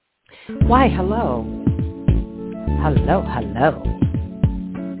Why, hello. Hello, hello.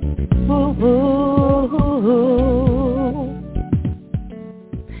 Woo-hoo.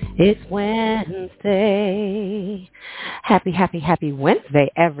 It's Wednesday. Happy Wednesday,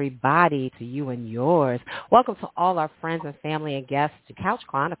 everybody, to you and yours. Welcome to all our friends and family and guests to Couch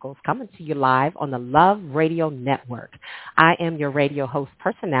Chronicles, coming to you live on the Love Radio Network. I am your radio host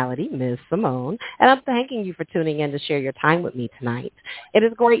personality, Ms. Symone, and I'm thanking you for tuning in to share your time with me tonight. It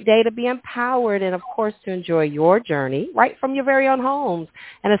is a great day to be empowered and, of course, to enjoy your journey right from your very own homes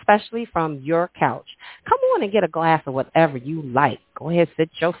and especially from your couch. Come on and get a glass of whatever you like. Go ahead, sit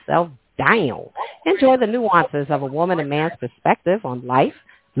yourself down. Enjoy the nuances of a woman and man's perspective on life,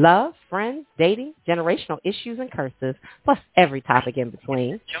 love, friends, dating, generational issues and curses, plus every topic in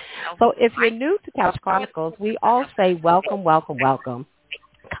between. So if you're new to Couch Chronicles, we all say welcome, welcome, welcome.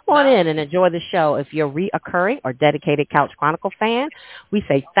 Come on in and enjoy the show. If you're a reoccurring or dedicated Couch Chronicle fan, we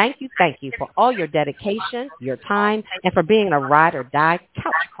say thank you for all your dedication, your time, and for being a ride or die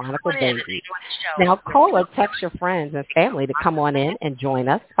Couch Chronicle baby. Now call or text your friends and family to come on in and join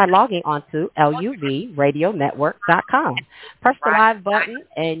us by logging on to LUVRadionetwork.com. Press the live button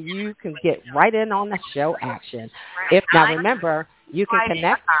and you can get right in on the show action. Now remember, you can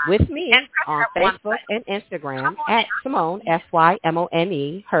connect with me on Facebook and Instagram at Symone,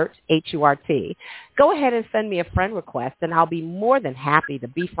 Symone, Hurt, Hurt. Go ahead and send me a friend request, and I'll be more than happy to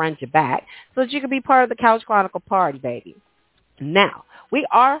befriend you back so that you can be part of the Couch Chronicle party, baby. Now, we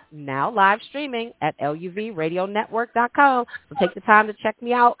are now live streaming at LUVRadionetwork.com, so take the time to check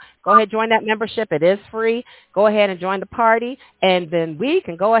me out. Go ahead, join that membership. It is free. Go ahead and join the party, and then we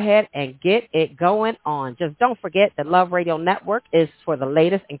can go ahead and get it going on. Just don't forget that Love Radio Network is for the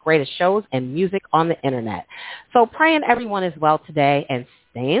latest and greatest shows and music on the Internet. So praying everyone is well today and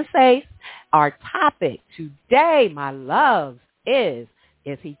staying safe. Our topic today, my loves, is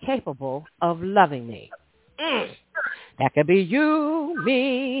he capable of loving me? That could be you,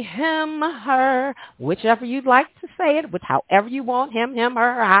 me, him, her, whichever you'd like to say it, with however you want, him,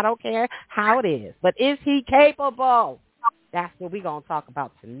 her, I don't care how it is. But is he capable? That's what we're going to talk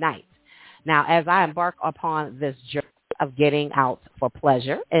about tonight. Now, as I embark upon this journey of getting out for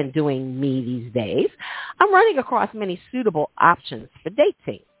pleasure and doing me these days, I'm running across many suitable options for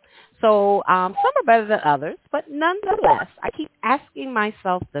dating. So some are better than others, but nonetheless, I keep asking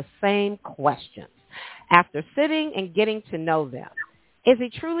myself the same questions. After sitting and getting to know them, is he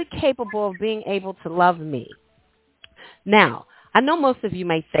truly capable of being able to love me? Now, I know most of you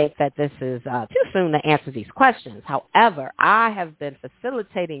may think that this is too soon to answer these questions. However, I have been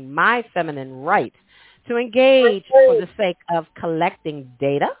facilitating my feminine right to engage for the sake of collecting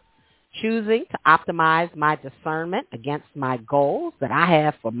data, choosing to optimize my discernment against my goals that I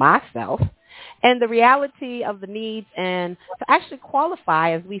have for myself, and the reality of the needs, and to actually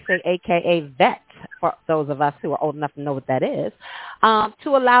qualify, as we say, a.k.a. vet, for those of us who are old enough to know what that is, to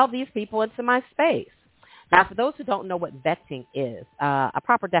allow these people into my space. Now, for those who don't know what vetting is, a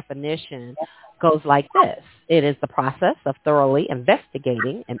proper definition goes like this. It is the process of thoroughly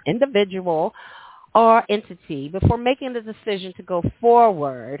investigating an individual or entity before making the decision to go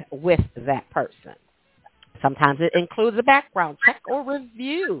forward with that person. Sometimes it includes a background check or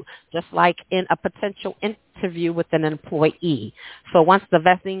review, just like in a potential interview with an employee. So once the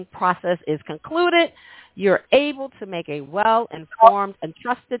vetting process is concluded, you're able to make a well-informed and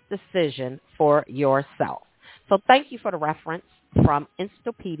trusted decision for yourself. So thank you for the reference from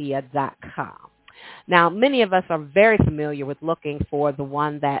Instopedia.com. Now, many of us are very familiar with looking for the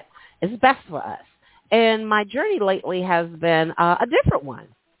one that is best for us. And my journey lately has been a different one.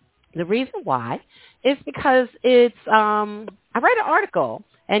 The reason why is because it's, I read an article,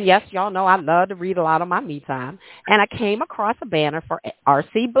 and yes, y'all know I love to read a lot on my me time, and I came across a banner for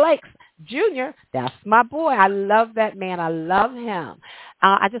R.C. Blakes Jr. That's my boy. I love that man. I love him.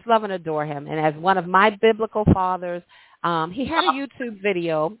 I just love and adore him. And as one of my biblical fathers, he had a YouTube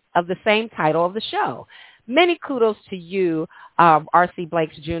video of the same title of the show. Many kudos to you, R.C.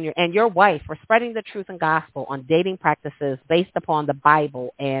 Blakes Jr. and your wife for spreading the truth and gospel on dating practices based upon the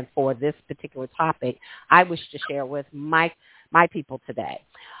Bible. And for this particular topic, I wish to share with my people today.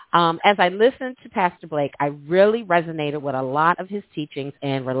 As I listened to Pastor Blake, I really resonated with a lot of his teachings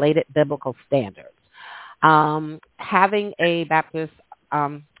and related biblical standards. Having a Baptist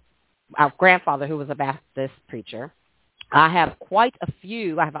our grandfather who was a Baptist preacher, I have quite a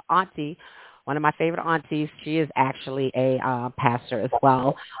few. I have an auntie. One of my favorite aunties, she is actually a pastor as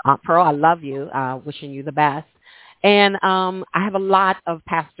well. Pearl, I love you. Wishing you the best. And I have a lot of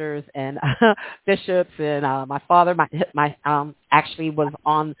pastors and bishops, and my father, my actually was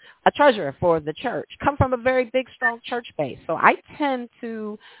on a treasurer for the church. Come from a very big, strong church base, so I tend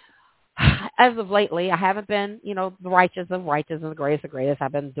to as of lately, I haven't been, the righteous of righteous and the greatest of greatest.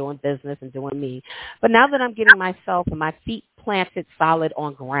 I've been doing business and doing me. But now that I'm getting myself and my feet planted solid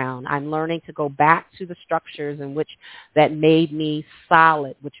on ground, I'm learning to go back to the structures in which that made me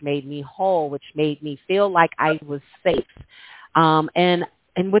solid, which made me whole, which made me feel like I was safe. And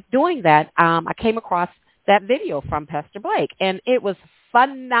with doing that, I came across that video from Pastor Blake, and it was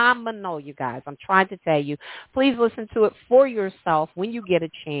phenomenal, you guys. I'm trying to tell you, please listen to it for yourself when you get a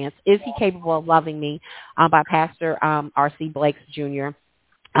chance. Is He Capable of Loving Me, by Pastor R.C. Blake Jr.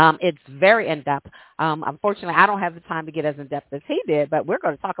 It's very in-depth. Unfortunately, I don't have the time to get as in-depth as he did, but we're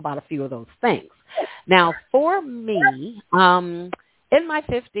going to talk about a few of those things. Now, for me, in my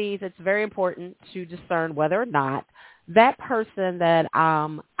 50s, it's very important to discern whether or not that person that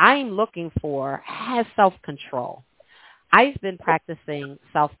I'm looking for has self-control. I've been practicing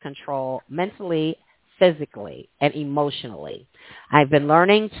self-control mentally, physically, and emotionally. I've been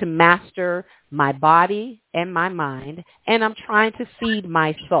learning to master my body and my mind, and I'm trying to feed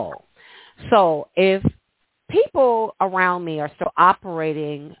my soul. So if people around me are still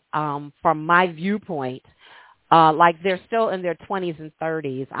operating from my viewpoint, like they're still in their 20s and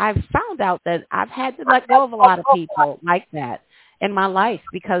 30s, I've found out that I've had to let go of a lot of people like that in my life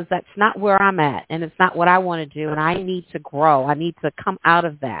because that's not where I'm at, and it's not what I want to do, and I need to grow. I need to come out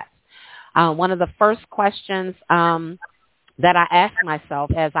of that. One of the first questions that I ask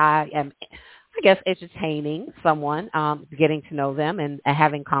myself as I am, I guess, entertaining someone, getting to know them and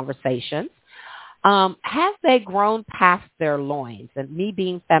having conversations, have they grown past their loins? And me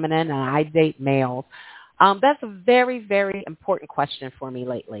being feminine and I date males, that's a very, very important question for me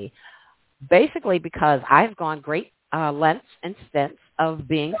lately. Basically because I've gone great lengths and stints of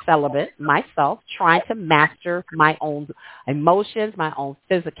being celibate myself, trying to master my own emotions, my own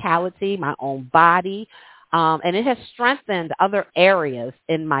physicality, my own body, and it has strengthened other areas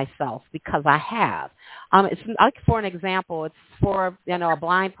in myself because I have. It's like, for an example, it's for a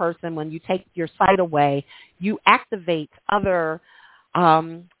blind person. When you take your sight away, you activate other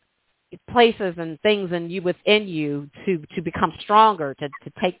places and things within you to become stronger, to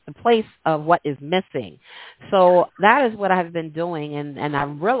take the place of what is missing. So that is what I've been doing, and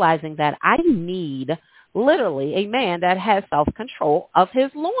I'm realizing that I need literally a man that has self-control of his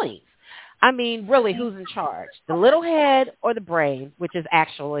loins. I mean, really, who's in charge? The little head or the brain, which is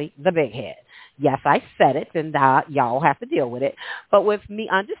actually the big head? Yes, I said it, and y'all have to deal with it. But with me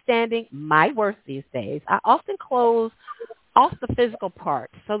understanding my worth these days, I often close off the physical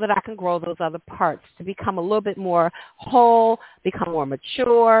parts so that I can grow those other parts to become a little bit more whole, become more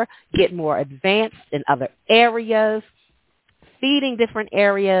mature, get more advanced in other areas, feeding different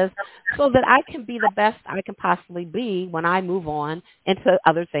areas so that I can be the best I can possibly be when I move on into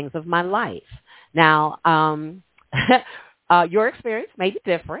other things of my life. Now, your experience may be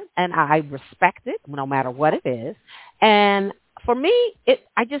different, and I respect it no matter what it is. And for me,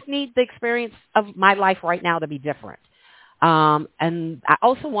 I just need the experience of my life right now to be different. And I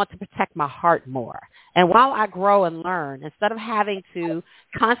also want to protect my heart more. And while I grow and learn, instead of having to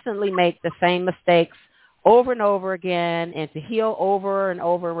constantly make the same mistakes over and over again and to heal over and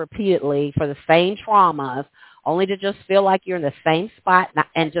over repeatedly for the same traumas, only to just feel like you're in the same spot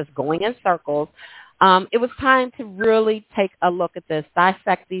and just going in circles, it was time to really take a look at this,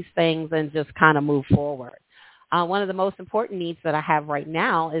 dissect these things, and just kind of move forward. One of the most important needs that I have right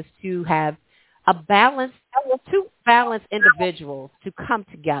now is to have two balanced individuals to come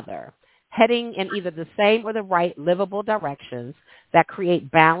together, heading in either the same or the right livable directions that create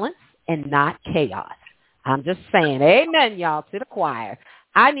balance and not chaos. I'm just saying, amen, y'all, to the choir.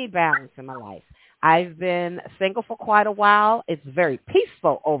 I need balance in my life. I've been single for quite a while. It's very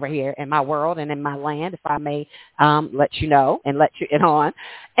peaceful over here in my world and in my land, if I may let you know and let you in on.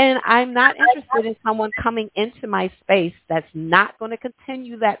 And I'm not interested in someone coming into my space that's not going to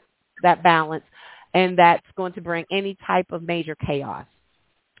continue that balance and that's going to bring any type of major chaos.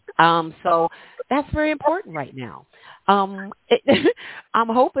 So that's very important right now. I'm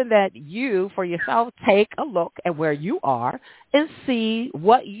hoping that you, for yourself, take a look at where you are and see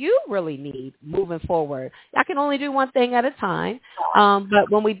what you really need moving forward. I can only do one thing at a time, but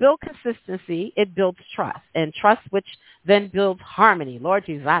when we build consistency, it builds trust, and trust which then builds harmony. Lord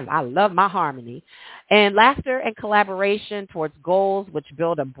Jesus, I love my harmony. And laughter and collaboration towards goals which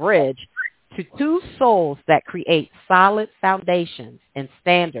build a bridge to two souls that create solid foundations and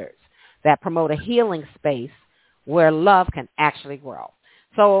standards that promote a healing space where love can actually grow.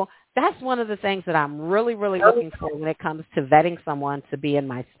 So that's one of the things that I'm really, really looking for when it comes to vetting someone to be in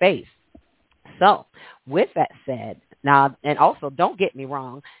my space. So with that said, now, and also don't get me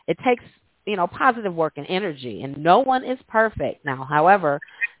wrong, it takes, positive work and energy, and no one is perfect. Now, however,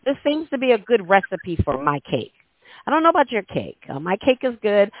 this seems to be a good recipe for my cake. I don't know about your cake. My cake is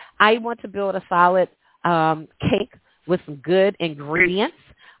good. I want to build a solid cake with some good ingredients.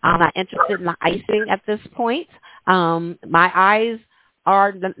 I'm not interested in the icing at this point. My eyes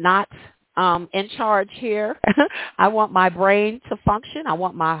are not in charge here. I want my brain to function. I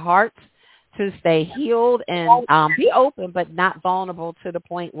want my heart to stay healed and be open, but not vulnerable to the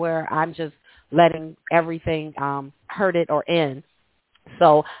point where I'm just letting everything hurt it or end.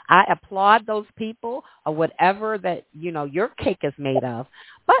 So I applaud those people or whatever that, your cake is made of.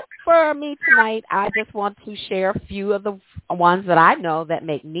 But for me tonight, I just want to share a few of the ones that I know that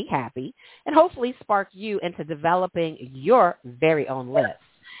make me happy and hopefully spark you into developing your very own list.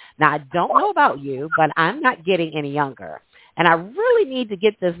 Now, I don't know about you, but I'm not getting any younger. And I really need to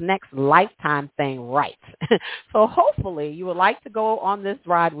get this next lifetime thing right. So hopefully you would like to go on this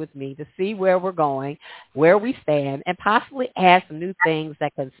ride with me to see where we're going, where we stand, and possibly add some new things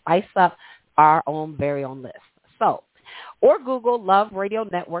that can spice up our own very own list. So, or Google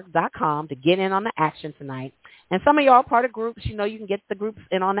loveradionetwork.com to get in on the action tonight. And some of y'all are part of groups. You can get the groups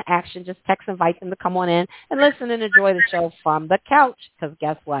in on the action. Just text, invite them to come on in and listen and enjoy the show from the couch. Because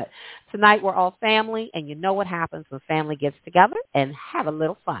guess what? Tonight we're all family, and you know what happens when family gets together and have a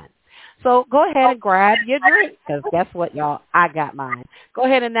little fun. So go ahead and grab your drink, because guess what, y'all? I got mine. Go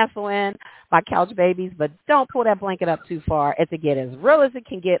ahead and nestle in, my couch babies, but don't pull that blanket up too far. It's to get as real as it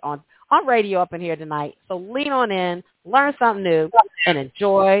can get on radio up in here tonight. So lean on in, learn something new, and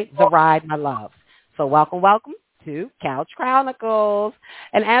enjoy the ride, my loves. So welcome to Couch Chronicles.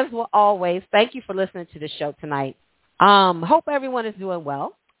 And as always, thank you for listening to the show tonight. Hope everyone is doing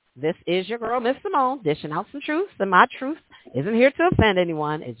well. This is your girl, Miss Symone, dishing out some truths, and my truth isn't here to offend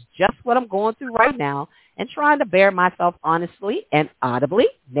anyone. It's just what I'm going through right now and trying to bear myself honestly and audibly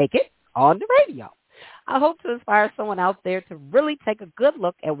naked on the radio. I hope to inspire someone out there to really take a good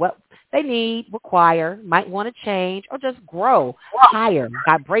look at what they need, require, might want to change, or just grow higher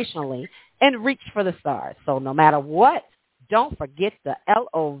vibrationally and reach for the stars. So no matter what, don't forget the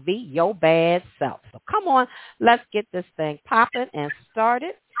LOV, your bad self. So come on, let's get this thing popping and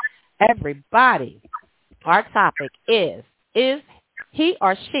started. Everybody, our topic is he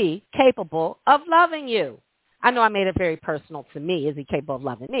or she capable of loving you? I know I made it very personal to me. Is he capable of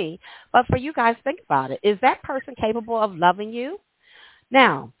loving me? But for you guys, think about it. Is that person capable of loving you?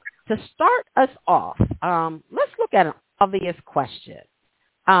 Now, to start us off, let's look at an obvious question.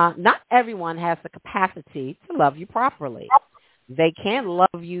 Not everyone has the capacity to love you properly. They can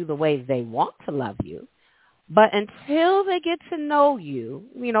love you the way they want to love you. But until they get to know you,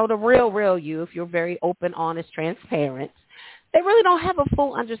 the real you, if you're very open, honest, transparent, they really don't have a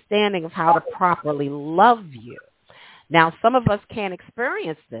full understanding of how to properly love you. Now, some of us can't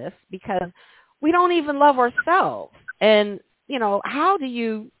experience this because we don't even love ourselves. And, how do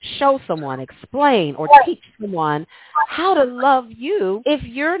you show someone, explain, or teach someone how to love you if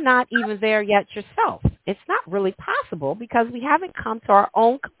you're not even there yet yourself? It's not really possible because we haven't come to our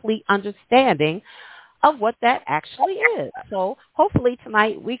own complete understanding of what that actually is. So hopefully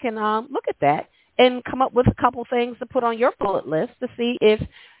tonight we can look at that and come up with a couple things to put on your bullet list to see if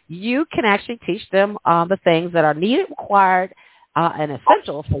you can actually teach them the things that are needed, required, and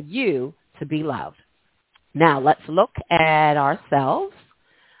essential for you to be loved. Now, let's look at ourselves.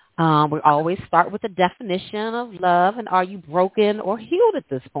 We always start with the definition of love, and are you broken or healed at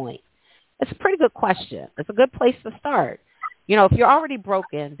this point? It's a pretty good question. It's a good place to start. If you're already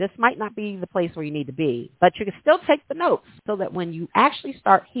broken, this might not be the place where you need to be, but you can still take the notes so that when you actually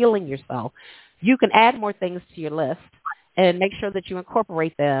start healing yourself, you can add more things to your list and make sure that you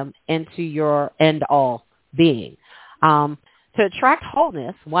incorporate them into your end-all being. To attract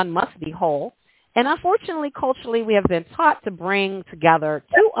wholeness, one must be whole. And unfortunately, culturally, we have been taught to bring together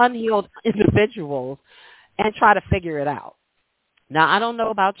two unhealed individuals and try to figure it out. Now, I don't know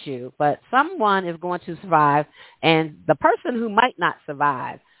about you, but someone is going to survive, and the person who might not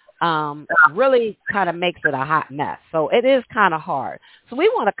survive really kind of makes it a hot mess. So it is kind of hard. So we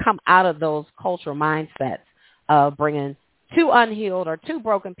want to come out of those cultural mindsets of bringing two unhealed or two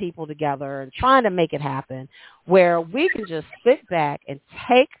broken people together and trying to make it happen, where we can just sit back and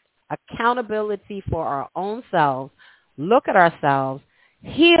take accountability for our own selves, look at ourselves,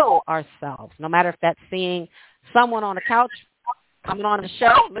 heal ourselves, no matter if that's seeing someone on the couch, coming on the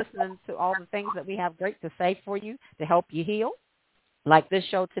show, listening to all the things that we have great to say for you to help you heal, like this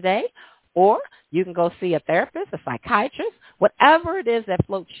show today, or you can go see a therapist, a psychiatrist, whatever it is that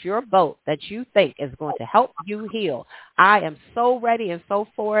floats your boat that you think is going to help you heal. I am so ready and so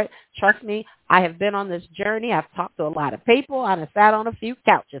for it. Trust me, I have been on this journey. I've talked to a lot of people. I've sat on a few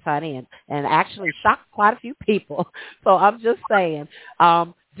couches, honey, and actually shocked quite a few people. So I'm just saying,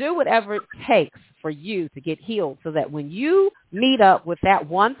 do whatever it takes for you to get healed so that when you meet up with that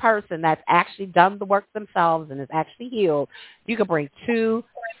one person that's actually done the work themselves and is actually healed, you can bring two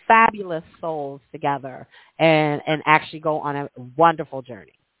fabulous souls together and actually go on a wonderful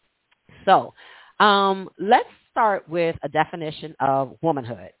journey. So let's start with a definition of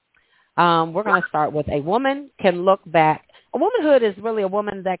womanhood. We're going to start with a woman can look back. A womanhood is really a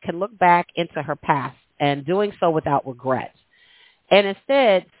woman that can look back into her past and doing so without regret, and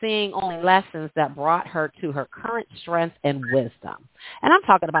instead seeing only lessons that brought her to her current strength and wisdom. And I'm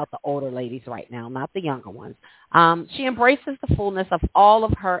talking about the older ladies right now, not the younger ones. She embraces the fullness of all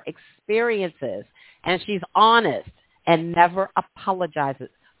of her experiences, and she's honest and never apologizes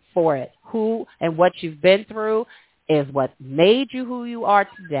for it. Who and what you've been through is what made you who you are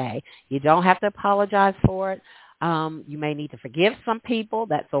today. You don't have to apologize for it. You may need to forgive some people.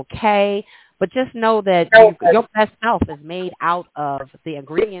 That's okay. But just know that your best self is made out of the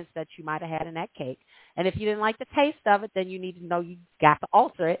ingredients that you might have had in that cake. And if you didn't like the taste of it, then you need to know you got to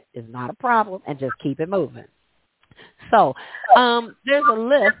alter it. It's not a problem, and just keep it moving. So there's a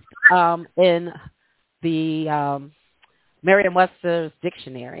list in the Merriam-Webster's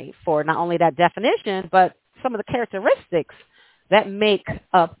dictionary for not only that definition, but some of the characteristics that make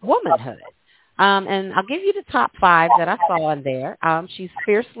up womanhood. And I'll give you the top 5 that I saw in there. She's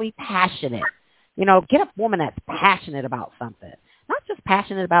fiercely passionate. Get a woman that's passionate about something. Not just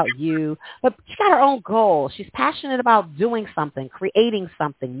passionate about you, but she's got her own goals. She's passionate about doing something, creating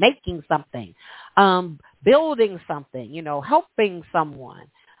something, making something, building something, helping someone.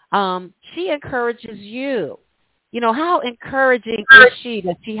 She encourages you. How encouraging is she?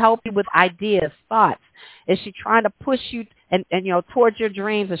 Does she help you with ideas, thoughts? Is she trying to push you and towards your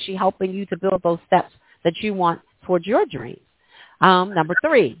dreams? Is she helping you to build those steps that you want towards your dreams? Number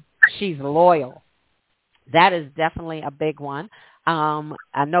 3, she's loyal. That is definitely a big one.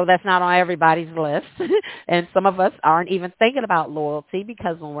 I know that's not on everybody's list, and some of us aren't even thinking about loyalty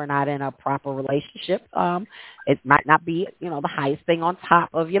because when we're not in a proper relationship, it might not be, the highest thing on top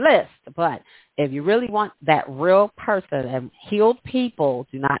of your list. But if you really want that real person, and healed people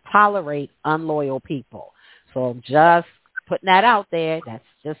do not tolerate unloyal people. So I'm just putting that out there. That's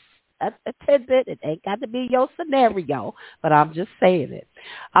just a tidbit. It ain't got to be your scenario, but I'm just saying it.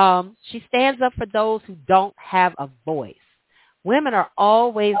 She stands up for those who don't have a voice. Women are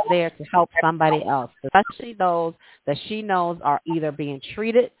always there to help somebody else, especially those that she knows are either being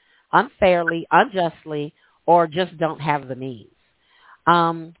treated unfairly, unjustly, or just don't have the means.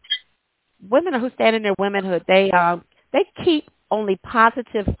 Women who stand in their womanhood, they keep only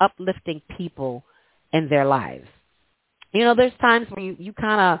positive, uplifting people in their lives. There's times when you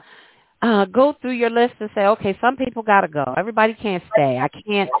kind of go through your list and say, okay, some people got to go. Everybody can't stay. I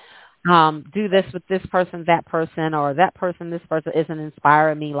can't do this with this person, that person, or that person, this person isn't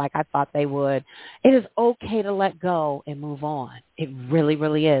inspiring me like I thought they would. It is okay to let go and move on. It really,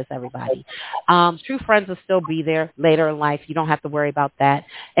 really is, everybody. True friends will still be there later in life. You don't have to worry about that.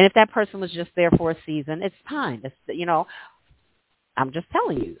 And if that person was just there for a season, it's fine. I'm just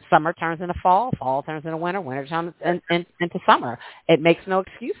telling you, summer turns into fall, fall turns into winter, winter turns into summer. It makes no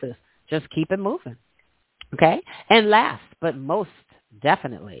excuses. Just keep it moving. Okay? And last but most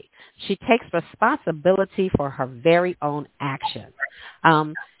definitely, she takes responsibility for her very own actions.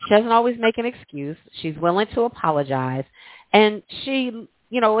 She doesn't always make an excuse. She's willing to apologize. And she,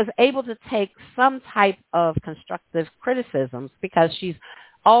 is able to take some type of constructive criticisms because she's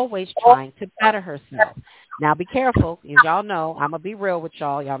always trying to better herself. Now, be careful. As y'all know, I'm going to be real with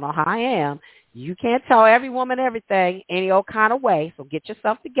y'all. Y'all know how I am. You can't tell every woman everything any old kind of way. So get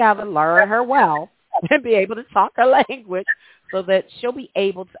yourself together, learn her well, and be able to talk her language so that she'll be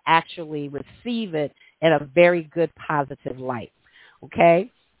able to actually receive it in a very good, positive light.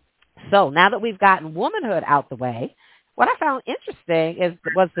 Okay? So now that we've gotten womanhood out the way, what I found interesting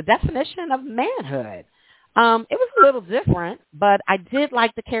was the definition of manhood. It was a little different, but I did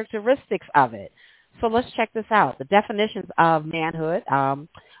like the characteristics of it. So let's check this out. The definitions of manhood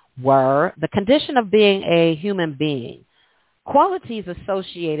were the condition of being a human being, qualities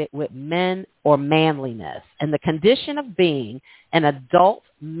associated with men or manliness, and the condition of being an adult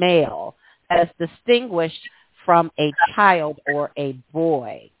male as distinguished from a child or a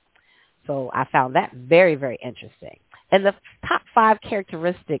boy. So I found that very, very interesting. And the top 5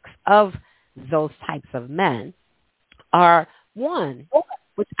 characteristics of those types of men are, 1,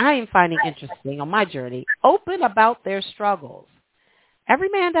 which I am finding interesting on my journey, open about their struggles. Every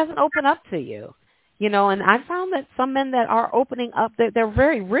man doesn't open up to you. And I found that some men that are opening up, they're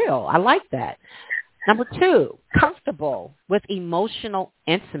very real. I like that. Number 2, comfortable with emotional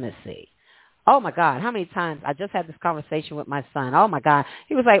intimacy. Oh my God, how many times I just had this conversation with my son. Oh my God.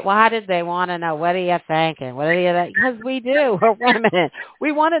 He was like, why did they want to know? What are you thinking? What are you thinking? Because we do. We're women.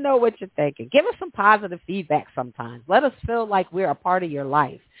 We want to know what you're thinking. Give us some positive feedback sometimes. Let us feel like we're a part of your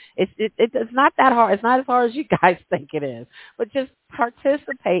life. It's not that hard. It's not as hard as you guys think it is. But just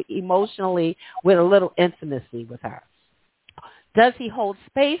participate emotionally with a little intimacy with her. Does he hold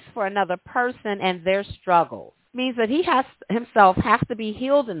space for another person and their struggles? Means that he himself has to be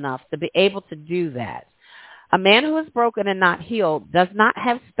healed enough to be able to do that. A man who is broken and not healed does not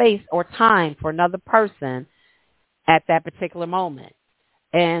have space or time for another person at that particular moment.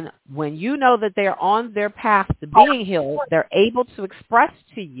 And when you know that they're on their path to being healed, they're able to express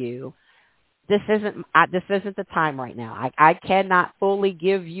to you, this isn't the time right now. I cannot fully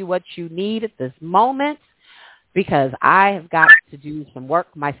give you what you need at this moment because I have got to do some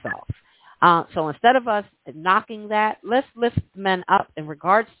work myself. So instead of us knocking that, let's lift men up in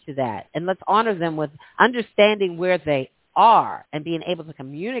regards to that, and let's honor them with understanding where they are and being able to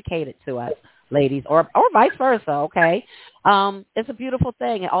communicate it to us, ladies, or vice versa, okay? It's a beautiful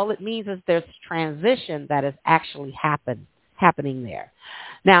thing, and all it means is there's transition that is actually happening there.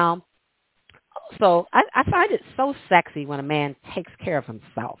 Now, so I find it so sexy when a man takes care of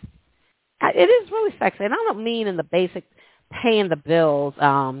himself. It is really sexy, and I don't mean in the basic paying the bills,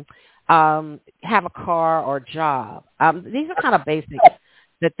 have a car or job. These are kind of basics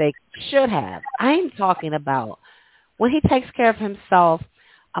that they should have. I'm talking about when he takes care of himself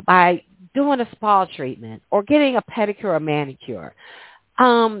by doing a spa treatment or getting a pedicure or manicure.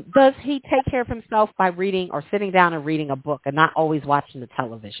 Does he take care of himself by reading or sitting down and reading a book and not always watching the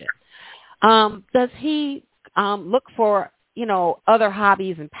television? Does he look for, other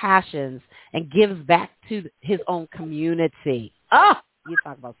hobbies and passions and gives back to his own community? You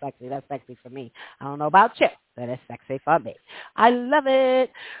talk about sexy. That's sexy for me. I don't know about you, but it's sexy for me. I love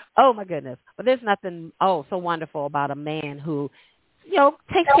it. Oh, my goodness. But there's nothing, so wonderful about a man who,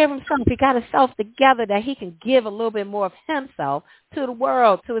 takes care of himself. He got himself together that he can give a little bit more of himself to the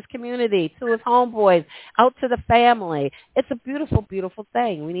world, to his community, to his homeboys, out to the family. It's a beautiful, beautiful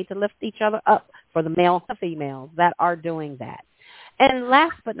thing. We need to lift each other up for the male and females that are doing that. And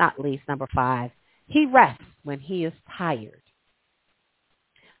last but not least, number 5, he rests when he is tired.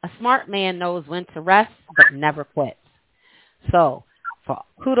 A smart man knows when to rest, but never quits. So,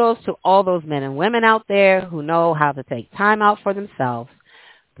 kudos to all those men and women out there who know how to take time out for themselves,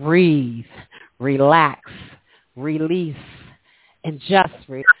 breathe, relax, release, and just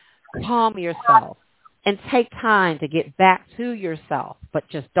calm yourself and take time to get back to yourself. But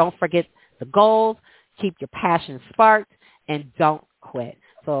just don't forget the goals, keep your passion sparked, and don't quit.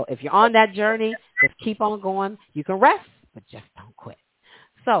 So if you're on that journey, just keep on going. You can rest, but just don't quit.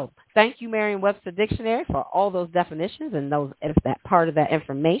 So thank you, Merriam-Webster Dictionary, for all those definitions and that part of that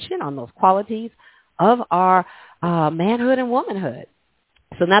information on those qualities of our manhood and womanhood.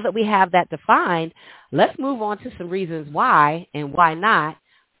 So now that we have that defined, let's move on to some reasons why and why not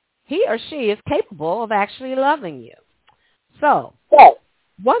he or she is capable of actually loving you. So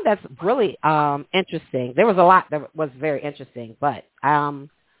one that's really interesting, there was a lot that was very interesting, but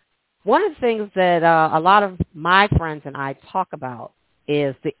one of the things that a lot of my friends and I talk about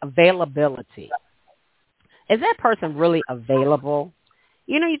is the availability. Is that person really available?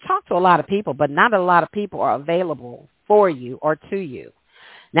 You talk to a lot of people, but not a lot of people are available for you or to you.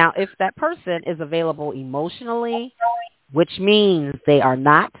 Now, if that person is available emotionally, which means they are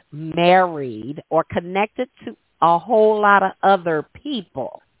not married or connected to a whole lot of other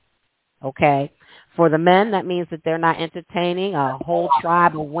people, okay? For the men, that means that they're not entertaining a whole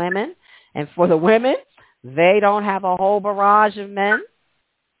tribe of women. And for the women, they don't have a whole barrage of men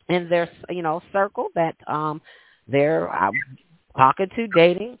in their, circle that they're talking to,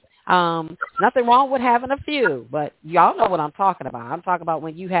 dating. Nothing wrong with having a few, but y'all know what I'm talking about. I'm talking about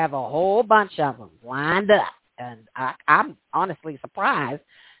when you have a whole bunch of them lined up. And I'm honestly surprised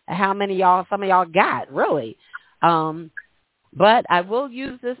at how many some of y'all got, really. But I will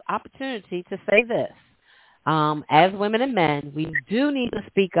use this opportunity to say this. As women and men, we do need to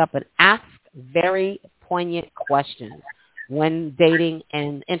speak up and ask very poignant questions when dating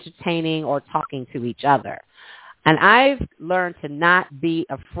and entertaining or talking to each other. And I've learned to not be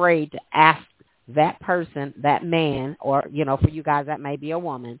afraid to ask that person, that man, or, for you guys, that may be a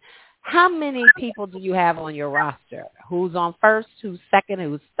woman, how many people do you have on your roster? Who's on first? Who's second?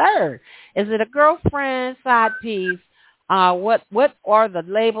 Who's third? Is it a girlfriend, side piece? What are the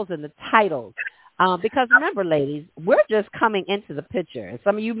labels and the titles? Because remember, ladies, we're just coming into the picture, and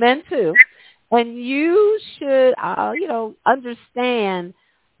some of you men too, and you should, understand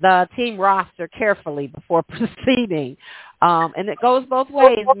the team roster carefully before proceeding And it goes both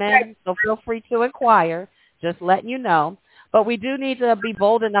ways, men, so feel free to inquire, just letting you know. But we do need to be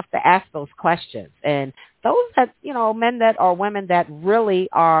bold enough to ask those questions. And those that, men that or women that really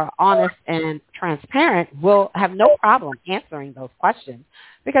are honest and transparent will have no problem answering those questions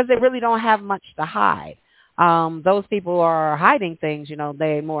because they really don't have much to hide. Those people who are hiding things,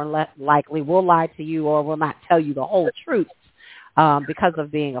 they more or less likely will lie to you or will not tell you the whole truth because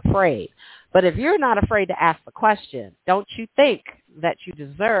of being afraid. But if you're not afraid to ask the question, don't you think that you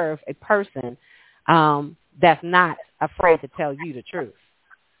deserve a person that's not afraid to tell you the truth?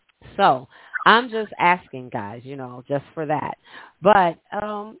 So I'm just asking, guys, just for that. But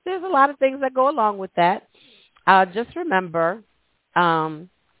there's a lot of things that go along with that. Just remember,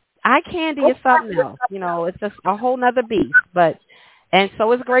 eye candy is something else. It's just a whole nother beast. And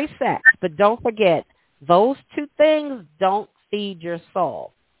so is great sex. But don't forget, those two things don't feed your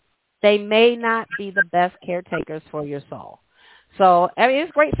soul. They may not be the best caretakers for your soul. So,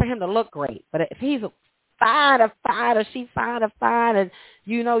 it's great for him to look great. But if he's fine or she's fine, and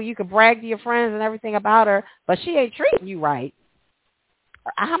you can brag to your friends and everything about her, but she ain't treating you right,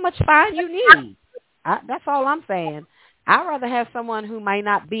 how much fine you need? That's all I'm saying. I'd rather have someone who might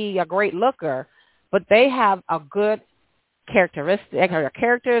not be a great looker, but they have a good characteristic. Her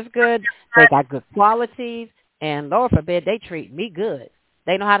character is good. They got good qualities. And Lord forbid, they treat me good.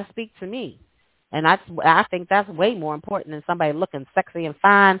 They know how to speak to me. And I think that's way more important than somebody looking sexy and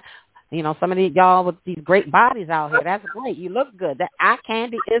fine. Some of y'all with these great bodies out here, that's great. You look good. That eye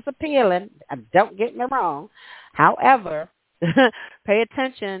candy is appealing. Don't get me wrong. However, pay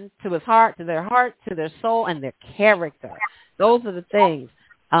attention to his heart, to their soul, and their character. Those are the things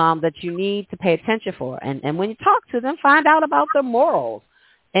that you need to pay attention for. And when you talk to them, find out about their morals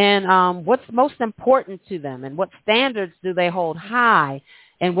and what's most important to them and what standards do they hold high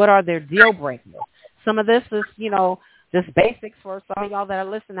and what are their deal breakers. Some of this is, just basics for some of y'all that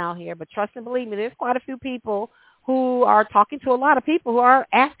are listening out here. But trust and believe me, there's quite a few people who are talking to a lot of people who are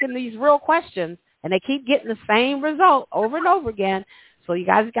asking these real questions, and they keep getting the same result over and over again. So you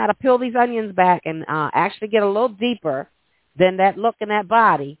guys got to peel these onions back and actually get a little deeper than that look in that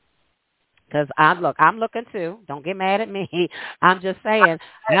body. Because I'm looking too. Don't get mad at me. I'm just saying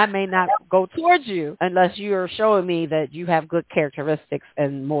I may not go towards you unless you're showing me that you have good characteristics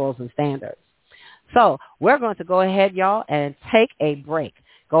and morals and standards. So we're going to go ahead, y'all, and take a break.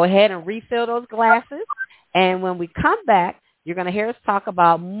 Go ahead and refill those glasses. And when we come back, you're going to hear us talk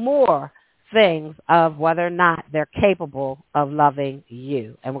about more things of whether or not they're capable of loving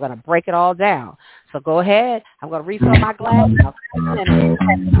you. And we're going to break it all down. So go ahead. I'm going to refill my glass.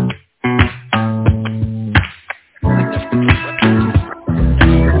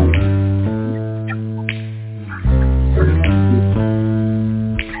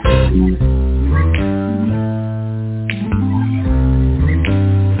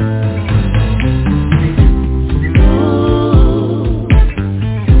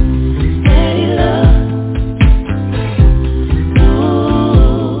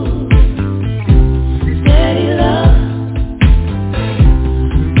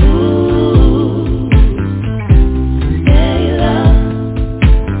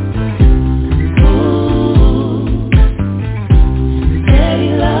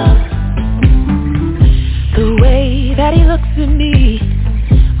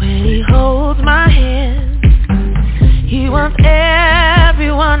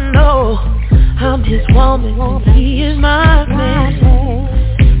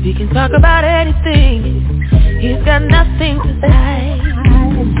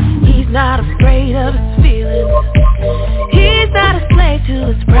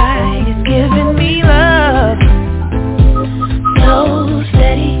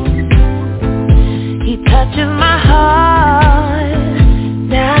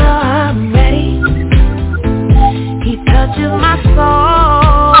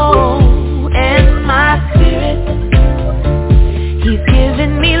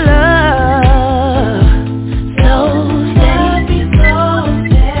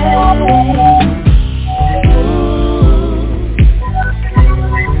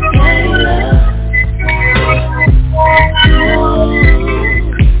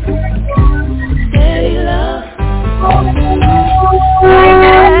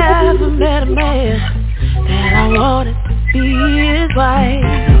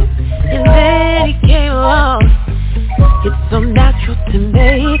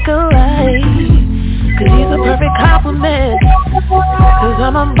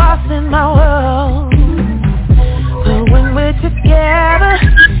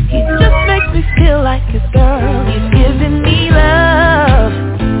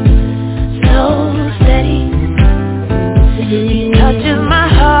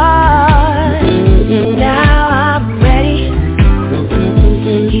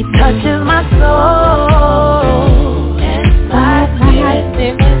 He touches my soul and my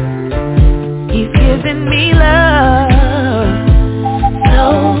spirit. He's giving me love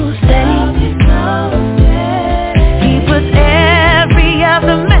so steady. He puts every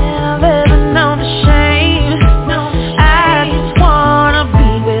other man I've ever known to shame. I just wanna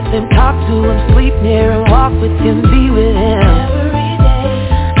be with him, talk to him, sleep near him, walk with him, be with him.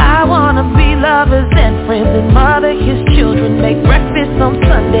 I wanna be lovers and friends and mother his children, make breakfast on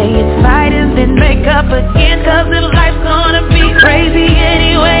Sunday and fight and then make up again, 'cause this life's gonna be crazy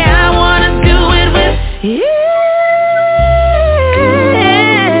anyway. I wanna do it with you.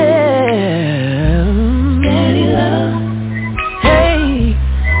 Daddy love. Hey.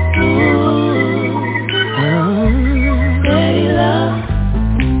 Daddy love.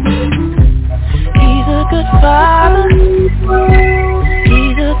 He's a good father.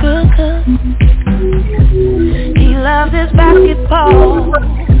 He's a good cook. He loves his basketball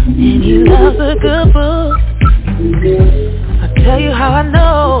and he loves a good book. I'll tell you how I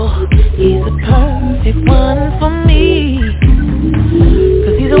know he's the perfect one for me.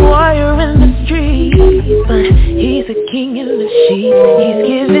 'Cause he's a warrior in the street, but he's a king in the sheep. He's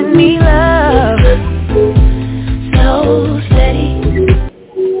giving me love so steady.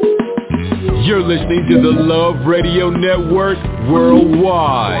 You're listening to the Love Radio Network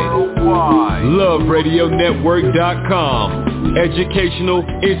worldwide. LoveRadioNetwork.com. Educational,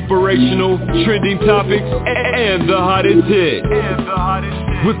 inspirational, trending topics, and the hottest hits.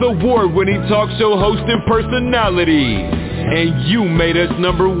 With award-winning talk show host and personalities. And you made us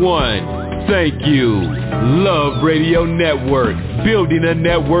number one. Thank you. Love Radio Network. Building a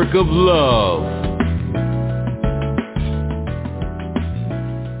network of love.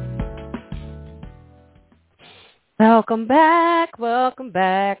 Welcome back, welcome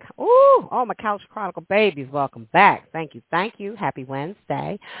back. Ooh, all my Couch Chronicle babies, welcome back. Thank you. Happy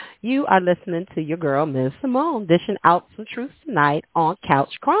Wednesday. You are listening to your girl, Ms. Symone, dishing out some truth tonight on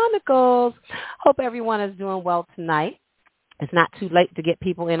Couch Chronicles. Hope everyone is doing well tonight. It's not too late to get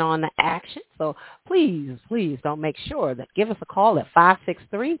people in on the action, so please don't make sure that give us a call at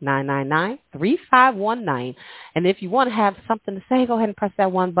 563-999-3519. And if you want to have something to say, go ahead and press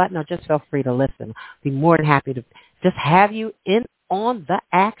that one button or just feel free to listen. Be more than happy to just have you in on the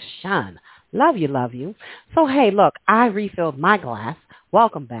action. Love you. So, hey, look, I refilled my glass.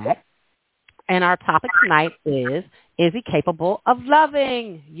 Welcome back. And our topic tonight is he capable of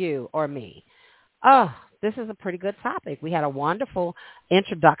loving you or me? Oh, this is a pretty good topic. We had a wonderful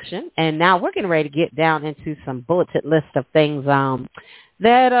introduction, and now we're getting ready to get down into some bulleted list of things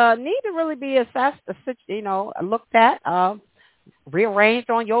that need to really be assessed, looked at,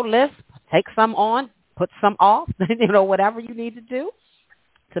 rearranged on your list. Take some on, put some off, whatever you need to do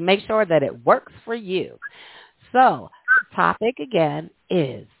to make sure that it works for you. So the topic again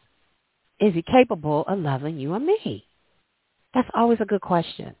is he capable of loving you or me? That's always a good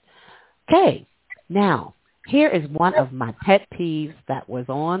question. Okay. Now, here is one of my pet peeves that was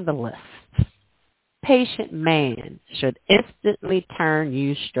on the list. Patient man should instantly turn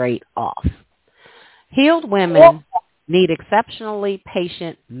you straight off. Healed women need exceptionally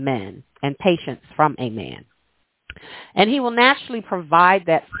patient men and patience from a man. And he will naturally provide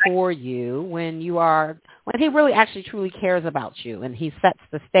that for you when he really actually truly cares about you, and he sets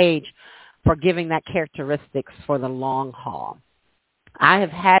the stage for giving that characteristics for the long haul. I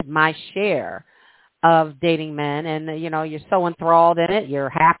have had my share of dating men, and you're so enthralled in it, you're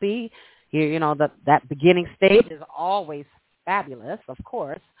happy, that beginning stage is always fabulous, of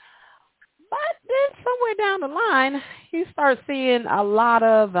course, but then somewhere down the line you start seeing a lot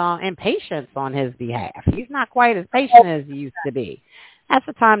of impatience on his behalf. He's not quite as patient as he used to be. That's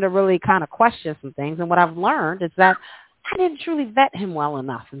the time to really kind of question some things. And what I've learned is that I didn't truly vet him well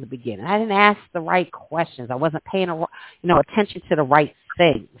enough in the beginning. I didn't ask the right questions. I wasn't paying attention to the right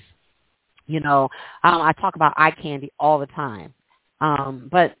things. I talk about eye candy all the time.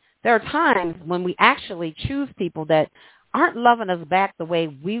 But there are times when we actually choose people that aren't loving us back the way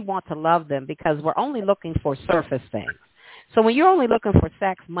we want to love them because we're only looking for surface things. So when you're only looking for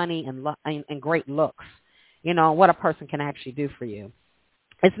sex, money, and great looks, what a person can actually do for you,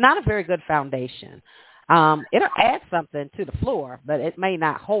 it's not a very good foundation. It'll add something to the floor, but it may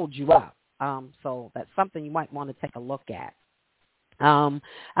not hold you up. So that's something you might want to take a look at. A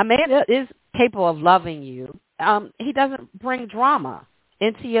man is capable of loving you. He doesn't bring drama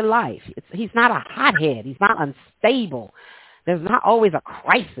into your life. He's not a hothead. He's not unstable. There's not always a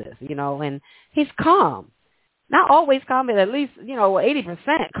crisis, and he's calm. Not always calm, but at least,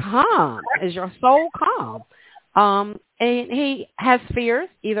 80% calm. Is your soul calm? And he has fears.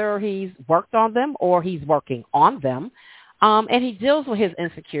 Either he's worked on them or he's working on them. And he deals with his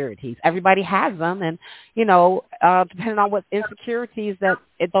insecurities. Everybody has them, and depending on what insecurities that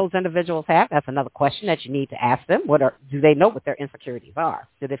those individuals have, that's another question that you need to ask them. Do they know what their insecurities are?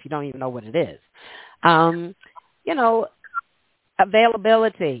 If you don't even know what it is,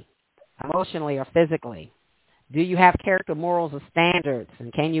 availability, emotionally or physically. Do you have character, morals, or standards,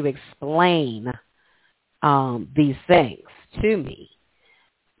 and can you explain these things to me?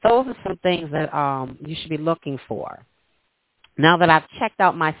 Those are some things that you should be looking for. Now that I've checked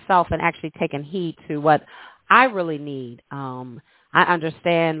out myself and actually taken heed to what I really need, I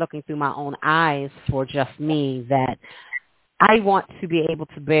understand, looking through my own eyes for just me, that I want to be able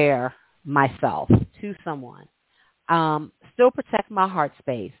to bear myself to someone, still protect my heart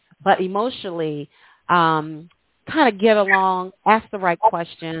space, but emotionally kind of get along, ask the right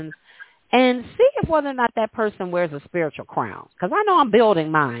questions, and see if whether or not that person wears a spiritual crown. Because I know I'm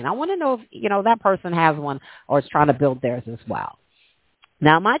building mine. I want to know if, that person has one or is trying to build theirs as well.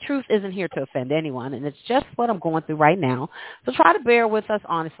 Now, my truth isn't here to offend anyone, and it's just what I'm going through right now. So try to bear with us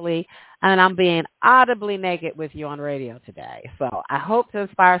honestly, and I'm being audibly naked with you on radio today. So I hope to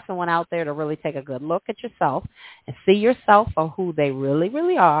inspire someone out there to really take a good look at yourself and see yourself for who they really,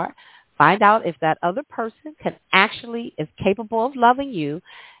 really are. Find out if that other person is capable of loving you.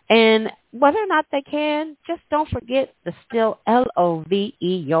 And whether or not they can, just don't forget the still LOVE,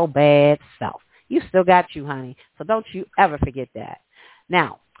 your bad self. You still got you, honey. So don't you ever forget that.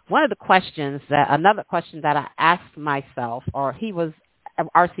 Now, another question that I asked myself, or he was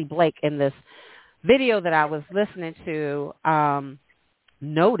R.C. Blake in this video that I was listening to,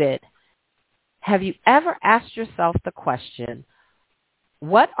 noted, have you ever asked yourself the question,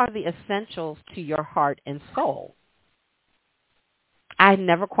 what are the essentials to your heart and soul? I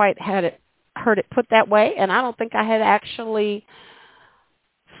never quite heard it put that way, and I don't think I had actually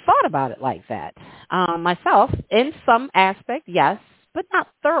thought about it like that myself. In some aspect, yes, but not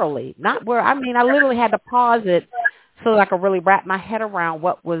thoroughly. Not where, I literally had to pause it so that I could really wrap my head around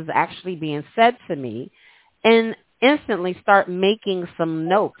what was actually being said to me and instantly start making some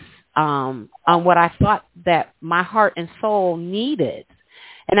notes on what I thought that my heart and soul needed.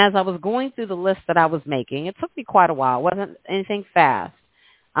 And as I was going through the list that I was making, it took me quite a while. It wasn't anything fast.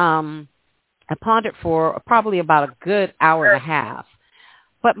 I pondered for probably about a good hour and a half.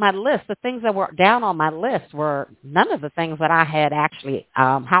 But my list, the things that were down on my list were none of the things that I had actually,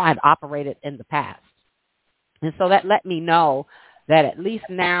 how I had operated in the past. And so that let me know that at least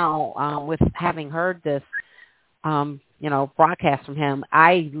now, with having heard this, broadcast from him,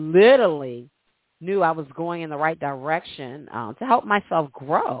 I literally knew I was going in the right direction to help myself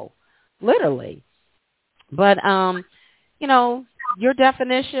grow, literally. But, your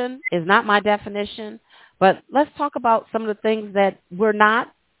definition is not my definition. But let's talk about some of the things that we're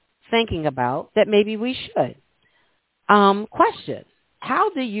not thinking about that maybe we should. Question, how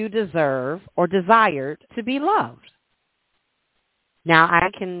do you deserve or desire to be loved? Now, I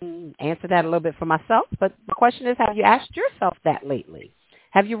can answer that a little bit for myself, but the question is, have you asked yourself that lately?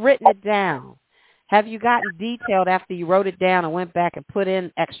 Have you written it down? Have you gotten detailed after you wrote it down and went back and put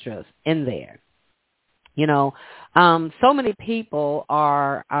in extras in there? So many people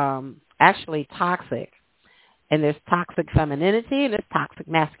are actually toxic. And there's toxic femininity and there's toxic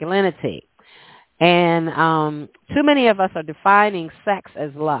masculinity. And too many of us are defining sex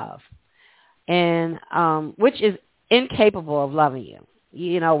as love, and which is incapable of loving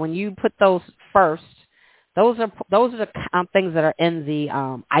you. When you put those first, those are the things that are in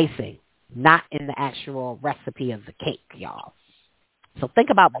the icing, not in the actual recipe of the cake, y'all. So think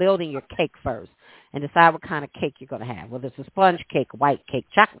about building your cake first and decide what kind of cake you're going to have, whether it's a sponge cake, white cake,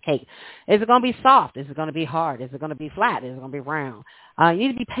 chocolate cake. Is it going to be soft? Is it going to be hard? Is it going to be flat? Is it going to be round? You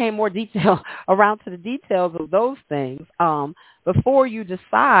need to be paying more detail around to the details of those things before you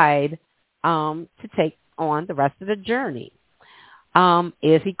decide to take on the rest of the journey.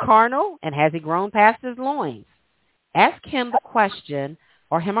 Is he carnal and has he grown past his loins? Ask him the question,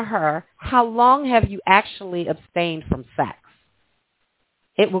 or him or her, how long have you actually abstained from sex?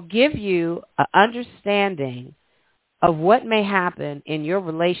 It will give you an understanding of what may happen in your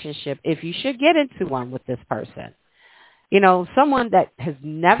relationship if you should get into one with this person. Someone that has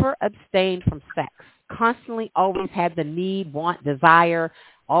never abstained from sex, constantly always had the need, want, desire,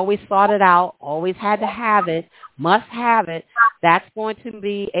 always thought it out, always had to have it, must have it, that's going to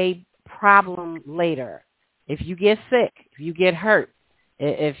be a problem later. If you get sick, if you get hurt,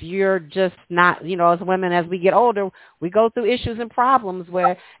 if you're just not, as women, as we get older, we go through issues and problems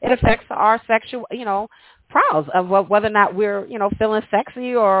where it affects our sexual, prowess of whether or not we're, feeling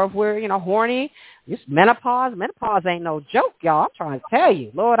sexy or if we're, horny. Just menopause. Menopause ain't no joke, y'all. I'm trying to tell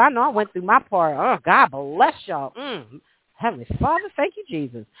you. Lord, I know I went through my part. Oh, God bless y'all. Heavenly Father, thank you,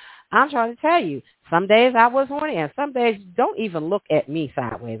 Jesus. I'm trying to tell you, some days I was horny, and some days don't even look at me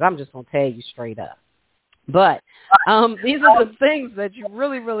sideways. I'm just going to tell you straight up. But these are the things that you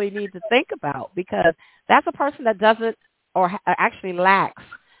really, really need to think about, because that's a person that doesn't or actually lacks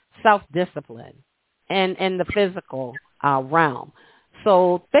self-discipline in the physical realm.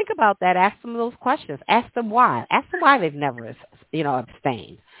 So think about that. Ask them those questions. Ask them why. Ask them why they've never,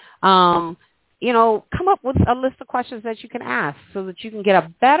 abstained. Come up with a list of questions that you can ask so that you can get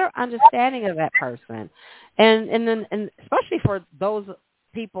a better understanding of that person. And especially for those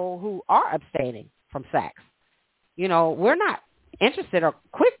people who are abstaining from sex. We're not interested or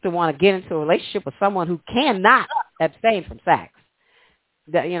quick to want to get into a relationship with someone who cannot abstain from sex.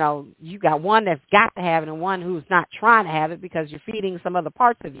 That, you got one that's got to have it and one who's not trying to have it because you're feeding some other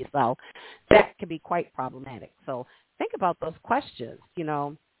parts of yourself. That can be quite problematic. So think about those questions,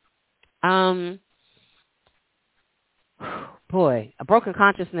 Boy, a broken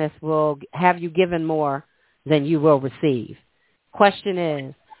consciousness will have you given more than you will receive. Question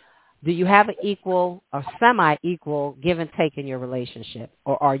is, do you have an equal or semi-equal give and take in your relationship?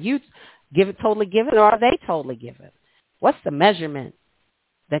 Or are you totally given, or are they totally given? What's the measurement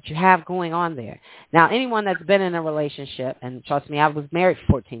that you have going on there? Now, anyone that's been in a relationship, and trust me, I was married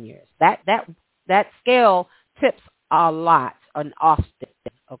for 14 years, that scale tips a lot and often,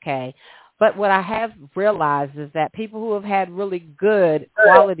 okay? But what I have realized is that people who have had really good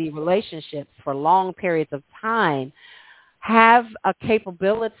quality relationships for long periods of time have a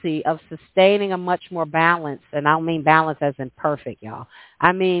capability of sustaining a much more balanced, and I don't mean balance as in perfect, y'all.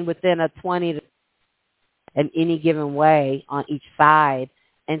 I mean within a 20 in any given way on each side,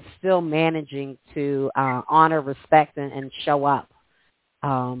 and still managing to honor, respect, and show up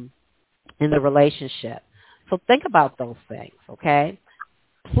in the relationship. So think about those things, okay?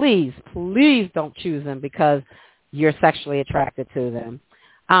 Please, please don't choose them because you're sexually attracted to them.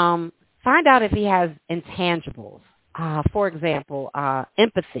 Find out if he has intangibles. For example,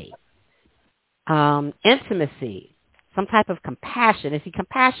 empathy, intimacy, some type of compassion. Is he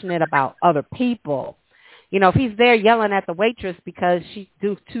compassionate about other people? If he's there yelling at the waitress because she's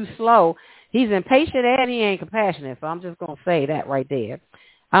too slow, he's impatient and he ain't compassionate. So I'm just going to say that right there.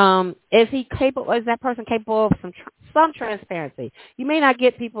 Is that person capable of some transparency? You may not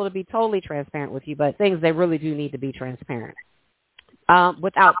get people to be totally transparent with you, but things they really do need to be transparent.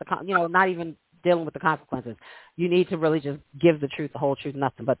 Without not even dealing with the consequences. You need to really just give the truth, the whole truth,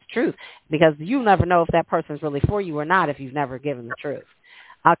 nothing but the truth, because you never know if that person's really for you or not if you've never given the truth.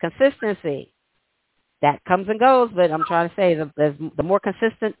 Consistency, that comes and goes, but I'm trying to say the more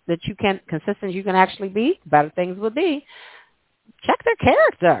consistent you can actually be, the better things will be. Check their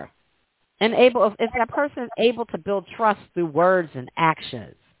character, and if that person is able to build trust through words and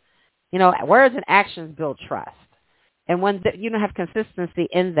actions. Words and actions build trust. And when you don't have consistency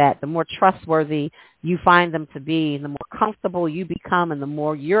in that, the more trustworthy you find them to be, the more comfortable you become, and the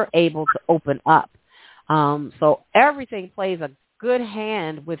more you're able to open up. So everything plays a good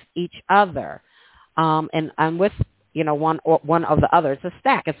hand with each other, and with one of the other. It's a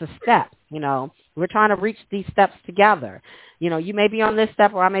stack. It's a step. We're trying to reach these steps together. You may be on this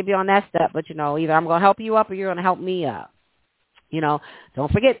step or I may be on that step, but either I'm going to help you up or you're going to help me up.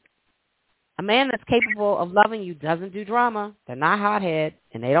 Don't forget. A man that's capable of loving you doesn't do drama. They're not hothead,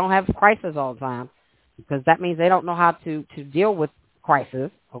 and they don't have crisis all the time, because that means they don't know how to deal with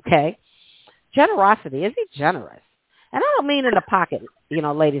crisis, okay? Generosity. Is he generous? And I don't mean in the pocket,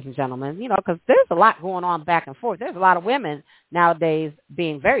 ladies and gentlemen, because there's a lot going on back and forth. There's a lot of women nowadays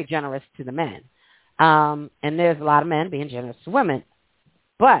being very generous to the men, and there's a lot of men being generous to women.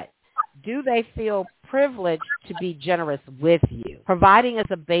 But do they feel privileged to be generous with you? Providing is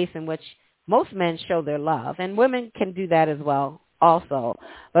a base in which most men show their love, and women can do that as well also.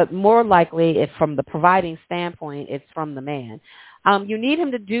 But more likely, if from the providing standpoint, it's from the man. You need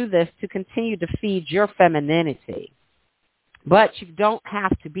him to do this to continue to feed your femininity. But you don't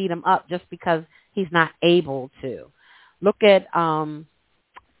have to beat him up just because he's not able to. Look at the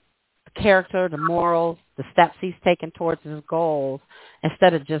character, the morals, the steps he's taken towards his goals,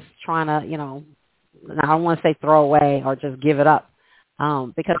 instead of just trying to, I don't want to say throw away or just give it up.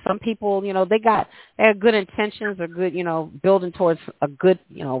 Because some people, they have good intentions or good, building towards a good,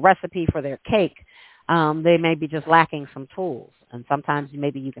 recipe for their cake. They may be just lacking some tools, and sometimes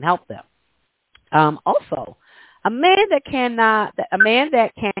maybe you can help them. Also, a man that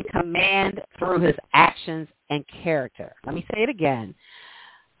can command through his actions and character. Let me say it again.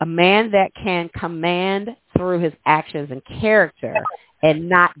 A man that can command through his actions and character and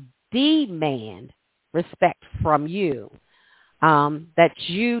not demand respect from you. that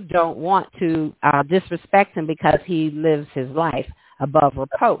you don't want to disrespect him because he lives his life above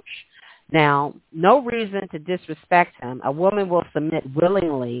reproach. Now, no reason to disrespect him. A woman will submit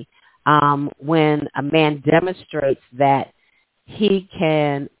willingly when a man demonstrates that he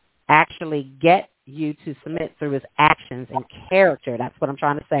can actually get you to submit through his actions and character. That's what I'm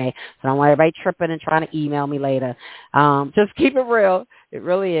trying to say. So I don't want everybody tripping and trying to email me later. Just keep it real. It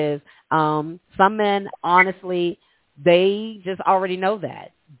really is. Some men, honestly, they just already know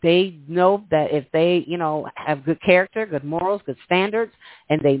that. They know that if they, have good character, good morals, good standards,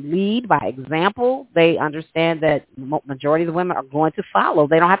 and they lead by example, they understand that majority of the women are going to follow.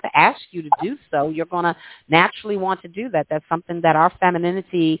 They don't have to ask you to do so. You're going to naturally want to do that. That's something that our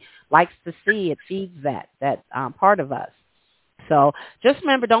femininity likes to see. It feeds that part of us. So just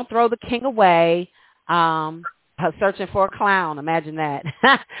remember, don't throw the king away. Searching for a clown. Imagine that.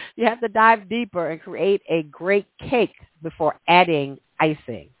 You have to dive deeper and create a great cake before adding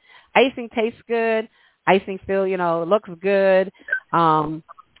icing. Icing tastes good. Icing looks good.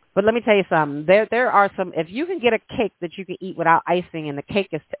 But let me tell you something. There are some, if you can get a cake that you can eat without icing and the cake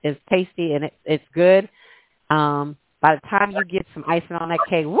is tasty and it's good, by the time you get some icing on that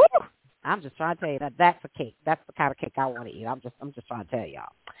cake, woo! I'm just trying to tell you that's a cake. That's the kind of cake I want to eat. I'm just trying to tell y'all.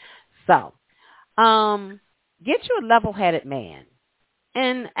 So, get you a level-headed man.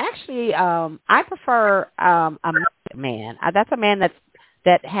 And actually, I prefer a man. That's a man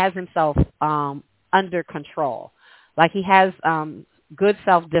that has himself under control. Like he has good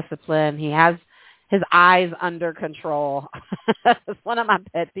self-discipline. He has his eyes under control. It's one of my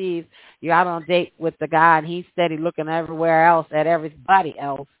pet peeves. You're out on a date with the guy, and he's steady looking everywhere else at everybody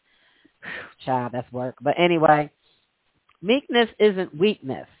else. Child, that's work. But anyway, meekness isn't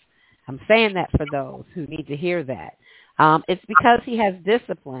weakness. I'm saying that for those who need to hear that. It's because he has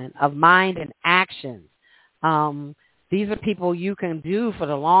discipline of mind and actions. These are people you can do for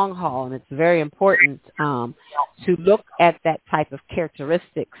the long haul, and it's very important to look at that type of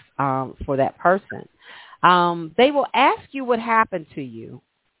characteristics for that person. They will ask you what happened to you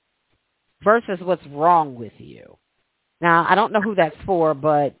versus what's wrong with you. Now, I don't know who that's for,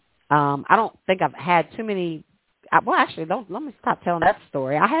 but I don't think I've had too many. Well, actually, let me stop telling that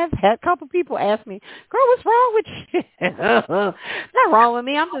story. I have had a couple people ask me, "Girl, what's wrong with you?" Not wrong with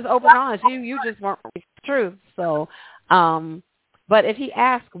me. I'm just open and honest. You just weren't the truth. So, but if he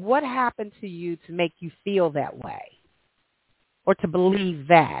asks, "What happened to you to make you feel that way, or to believe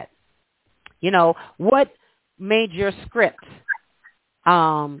that?" What made your script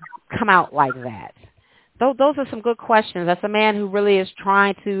come out like that? Those are some good questions. That's a man who really is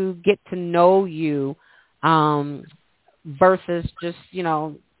trying to get to know you. Versus just,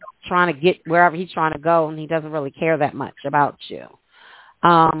 trying to get wherever he's trying to go, and he doesn't really care that much about you.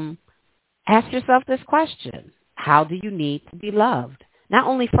 Ask yourself this question. How do you need to be loved? Not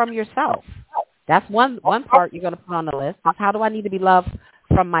only from yourself. That's one part you're going to put on the list. Is how do I need to be loved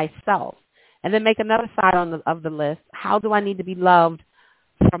from myself? And then make another side of the list. How do I need to be loved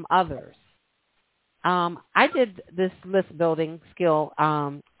from others? I did this list building skill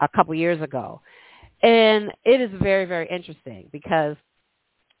a couple years ago. And it is very, very interesting because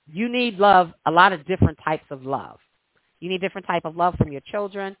you need love, a lot of different types of love. You need different type of love from your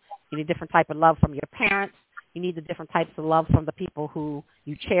children. You need different type of love from your parents. You need the different types of love from the people who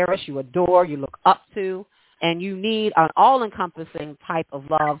you cherish, you adore, you look up to. And you need an all-encompassing type of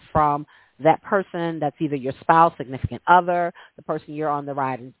love from that person that's either your spouse, significant other, the person you're on the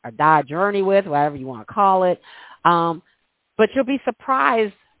ride or die journey with, whatever you want to call it. But you'll be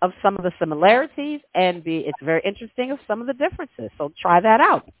surprised of some of the similarities, and it's very interesting of some of the differences. So try that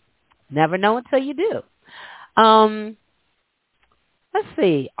out. Never know until you do. Let's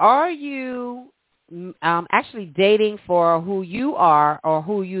see. Are you actually dating for who you are or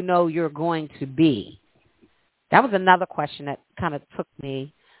who you know you're going to be? That was another question that kind of took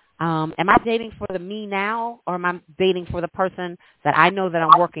me. Am I dating for the me now, or am I dating for the person that I know that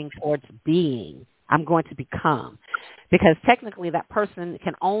I'm working towards being, I'm going to become? Because technically that person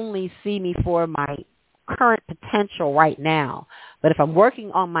can only see me for my current potential right now. But if I'm working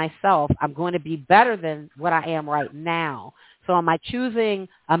on myself, I'm going to be better than what I am right now. So am I choosing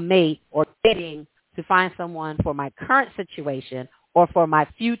a mate or dating to find someone for my current situation or for my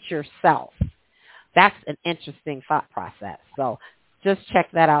future self? That's an interesting thought process. So just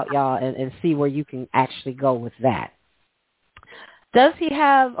check that out, y'all, and see where you can actually go with that. Does he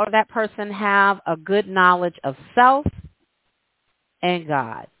have, or that person have, a good knowledge of self and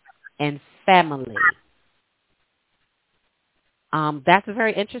God and family? That's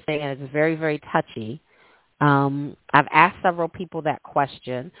very interesting, and it's very, very touchy. I've asked several people that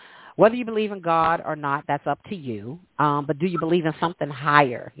question. Whether you believe in God or not, that's up to you. But do you believe in something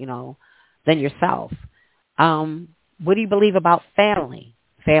higher, than yourself? What do you believe about family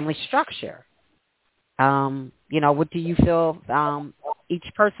structure? What do you feel each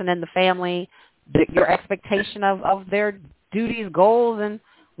person in the family, your expectation of their duties, goals, and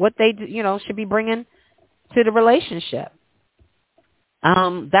what they should be bringing to the relationship?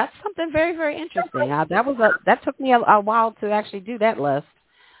 That's something very, very interesting. That took me a while to actually do that list.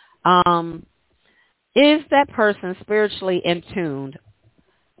 Is that person spiritually in tuned?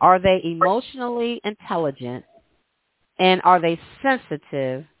 Are they emotionally intelligent? And are they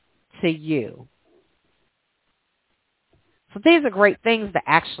sensitive to you? So these are great things to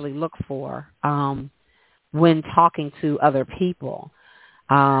actually look for when talking to other people.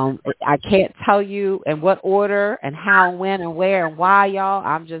 I can't tell you in what order and how, when, and where, and why, y'all.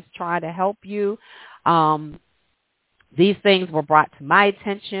 I'm just trying to help you. These things were brought to my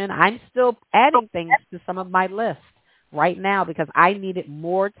attention. I'm still adding things to some of my list right now because I needed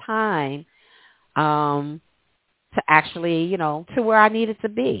more time to actually, to where I needed to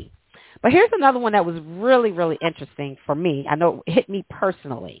be. But here's another one that was really, really interesting for me. I know it hit me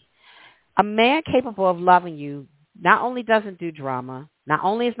personally. A man capable of loving you not only doesn't do drama, not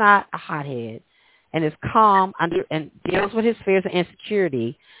only is not a hothead, and is calm and deals with his fears and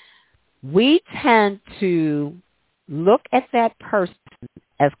insecurity, we tend to look at that person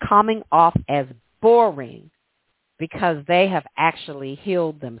as coming off as boring because they have actually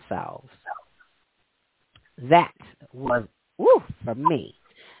healed themselves. That was, for me.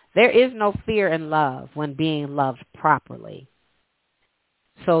 There is no fear in love when being loved properly.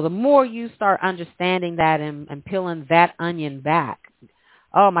 So the more you start understanding that and peeling that onion back,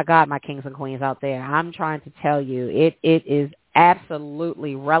 oh my God, my kings and queens out there, I'm trying to tell you, it is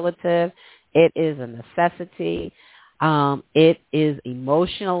absolutely relative. It is a necessity. It is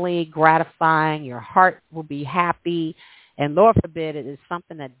emotionally gratifying. Your heart will be happy. And Lord forbid, it is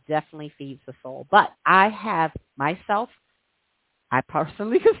something that definitely feeds the soul. But I have myself, I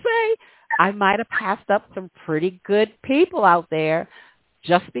personally could say, I might have passed up some pretty good people out there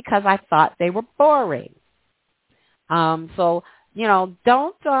just because I thought they were boring. So,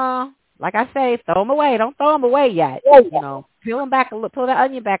 don't, like I say, throw them away. Don't throw them away yet. Peel them back, peel the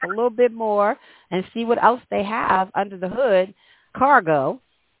onion back a little bit more and see what else they have under the hood, cargo.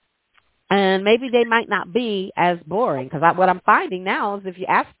 And maybe they might not be as boring because what I'm finding now is if you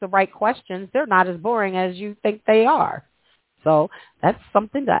ask the right questions, they're not as boring as you think they are. So that's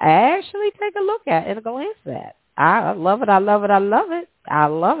something to actually take a look at and a glance at. I love it. I love it. I love it. I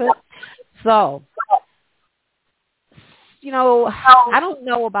love it. So, I don't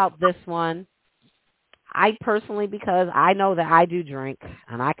know about this one. I personally, because I know that I do drink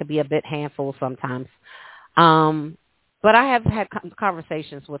and I could be a bit handful sometimes. But I have had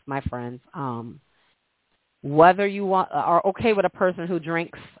conversations with my friends. Whether you are okay with a person who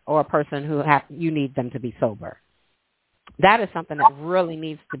drinks or a person who you need them to be sober. That is something that really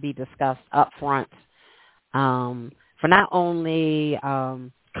needs to be discussed up front for not only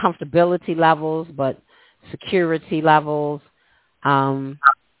comfortability levels, but security levels, and,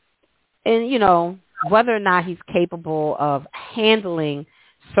 whether or not he's capable of handling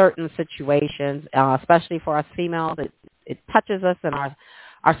certain situations, especially for us females. It touches us in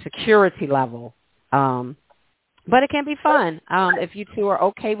our security level. But it can be fun. If you two are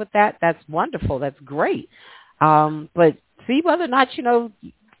okay with that, that's wonderful. That's great. But see whether or not,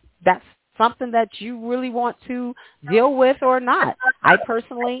 that's something that you really want to deal with or not. I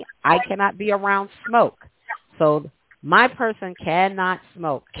cannot be around smoke. So my person cannot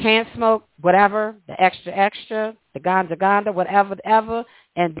smoke. Can't smoke, whatever, the extra, the ganja, whatever,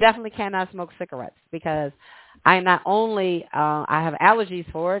 and definitely cannot smoke cigarettes because I not only, I have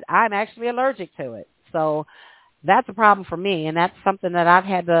allergies for it, I'm actually allergic to it. So that's a problem for me, and that's something that I've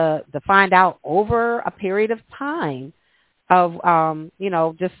had to find out over a period of time of,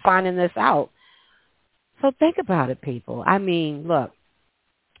 just finding this out. So think about it, people. I mean, look,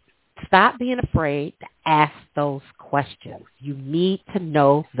 stop being afraid to ask those questions. You need to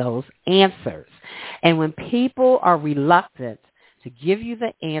know those answers. And when people are reluctant to give you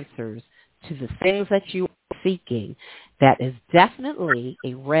the answers to the things that you are seeking, that is definitely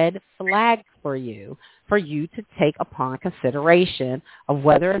a red flag for you to take upon consideration of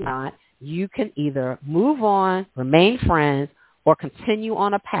whether or not you can either move on, remain friends, or continue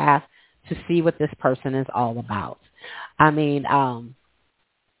on a path to see what this person is all about. I mean,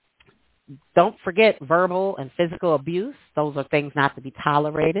 don't forget verbal and physical abuse. Those are things not to be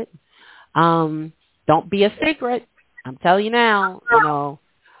tolerated. Don't be a secret. I'm telling you now,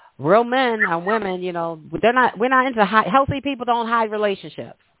 real men and women, we're not into healthy people don't hide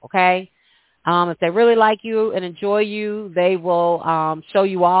relationships. okay? If they really like you and enjoy you, they will show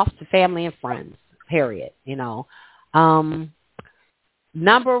you off to family and friends, period, Another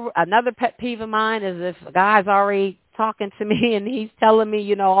pet peeve of mine is if a guy's already talking to me and he's telling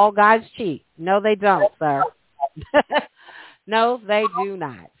me, all guys cheat. No, they don't, sir. No, they do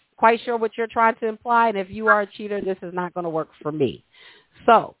not. Quite sure what you're trying to imply, and if you are a cheater, this is not going to work for me.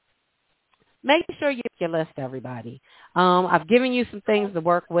 So make sure you get your list, everybody. I've given you some things to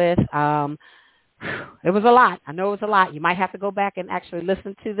work with. It was a lot. I know it was a lot. You might have to go back and actually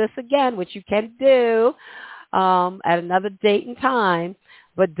listen to this again, which you can do at another date and time.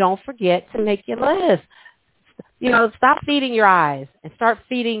 But don't forget to make your list. Stop feeding your eyes and start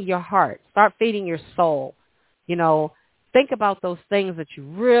feeding your heart. Start feeding your soul. Think about those things that you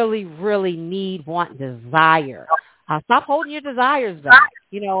really, really need, want, desire. Stop holding your desires back.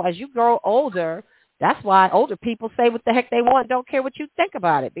 As you grow older, that's why older people say what the heck they want, don't care what you think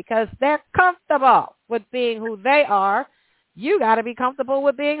about it, because they're comfortable with being who they are. You got to be comfortable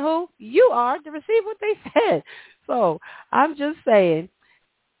with being who you are to receive what they said. So I'm just saying,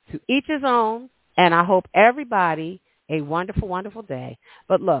 to each his own, and I hope everybody a wonderful, wonderful day.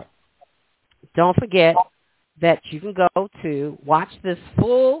 But look, don't forget that you can go to watch this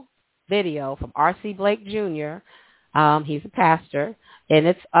full video from R.C. Blake Jr. He's a pastor, and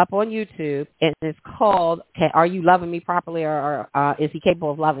it's up on YouTube, and it's called Are You Loving Me Properly, or Is He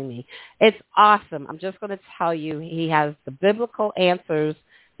Capable of Loving Me? It's awesome. I'm just going to tell you, he has the biblical answers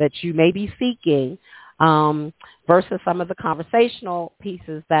that you may be seeking versus some of the conversational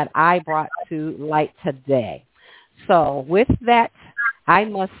pieces that I brought to light today. So with that, I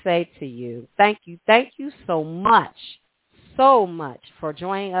must say to you, thank you so much for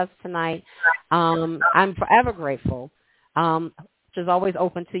joining us tonight. I'm forever grateful, which is always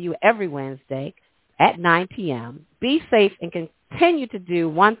open to you every Wednesday at 9 p.m. Be safe and continue to do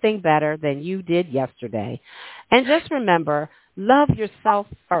one thing better than you did yesterday. And just remember, love yourself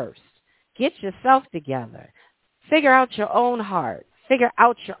first. Get yourself together. Figure out your own heart. Figure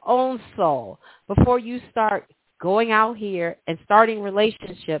out your own soul before you start going out here and starting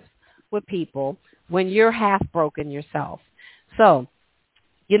relationships with people when you're half broken yourself. So,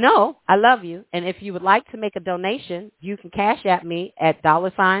 I love you. And if you would like to make a donation, you can cash at me at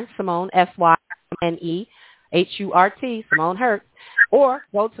 $Symone, SYMONE, Symone Hurt, or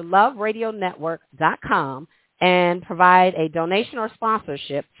go to loveradionetwork.com and provide a donation or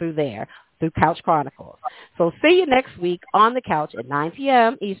sponsorship through there, through Couch Chronicles. So see you next week on the couch at 9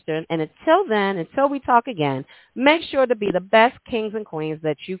 p.m. Eastern. And until then, until we talk again, make sure to be the best kings and queens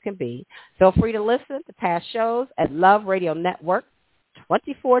that you can be. Feel free to listen to past shows at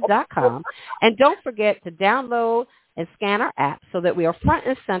loveradionetwork24.com. And don't forget to download and scan our app so that we are front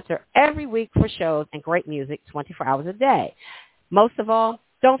and center every week for shows and great music 24 hours a day. Most of all,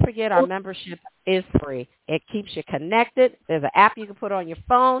 don't forget our membership is free. It keeps you connected. There's an app you can put on your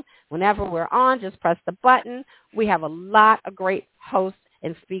phone. Whenever we're on, just press the button. We have a lot of great hosts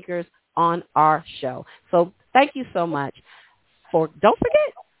and speakers on our show. So thank you so much. Don't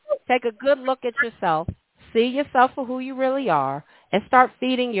forget, take a good look at yourself. See yourself for who you really are and start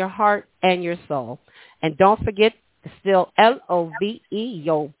feeding your heart and your soul. And don't forget to still LOVE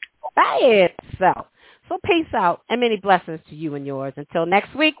your bad self. So peace out and many blessings to you and yours. Until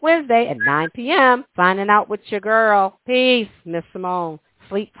next week, Wednesday at 9 p.m., signing out with your girl. Peace, Miss Symone.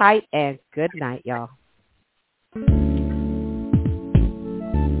 Sleep tight and good night, y'all.